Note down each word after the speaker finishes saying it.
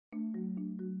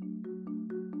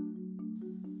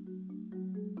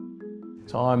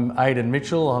So I'm Aidan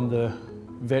Mitchell, I'm the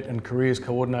Vet and Careers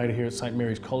Coordinator here at St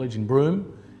Mary's College in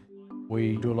Broome.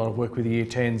 We do a lot of work with the Year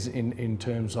 10s in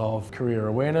terms of career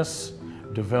awareness,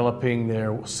 developing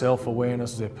their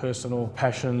self-awareness, their personal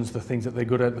passions, the things that they're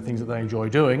good at, the things that they enjoy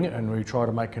doing, and we try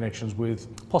to make connections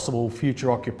with possible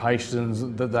future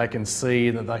occupations that they can see,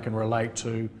 that they can relate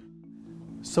to.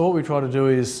 So what we try to do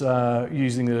is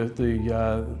using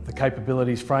the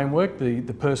capabilities framework,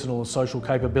 the personal and social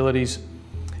capabilities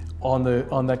on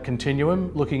that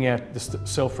continuum, looking at the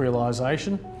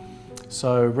self-realisation.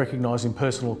 So recognising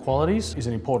personal qualities is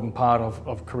an important part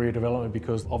of career development,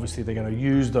 because obviously they're going to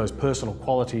use those personal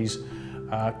qualities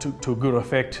to a good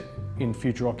effect in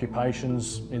future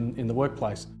occupations in the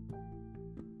workplace.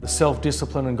 The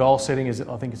self-discipline and goal setting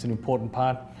I think it's an important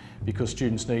part, because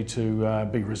students need to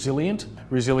be resilient.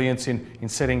 Resilience in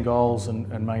setting goals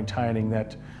and maintaining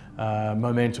that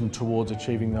momentum towards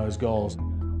achieving those goals.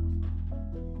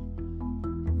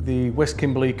 The West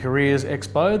Kimberley Careers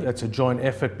Expo, that's a joint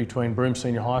effort between Broome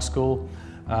Senior High School,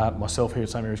 myself here at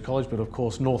St Mary's College, but of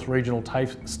course North Regional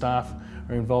TAFE staff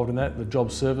are involved in that, the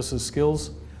Job Services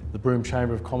Skills, the Broome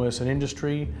Chamber of Commerce and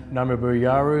Industry, Namabu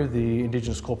Yaru, the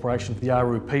Indigenous Corporation for the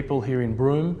Yaru people here in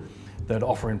Broome that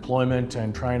offer employment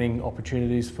and training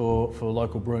opportunities for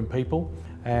local Broome people.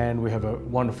 And we have a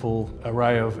wonderful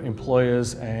array of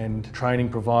employers and training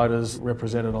providers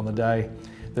represented on the day,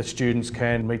 that students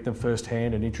can meet them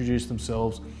firsthand and introduce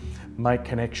themselves, make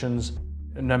connections.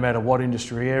 No matter what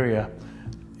industry area,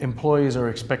 employers are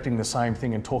expecting the same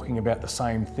thing and talking about the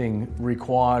same thing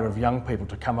required of young people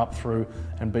to come up through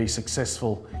and be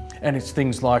successful. And it's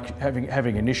things like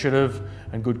having initiative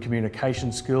and good communication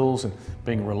skills, and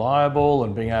being reliable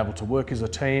and being able to work as a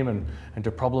team and to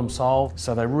problem solve.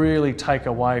 So they really take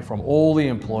away from all the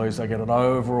employees, they get an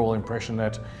overall impression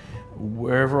that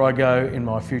wherever I go in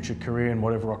my future career and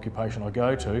whatever occupation I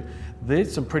go to,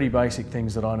 there's some pretty basic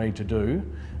things that I need to do,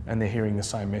 and they're hearing the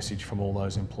same message from all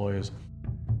those employers.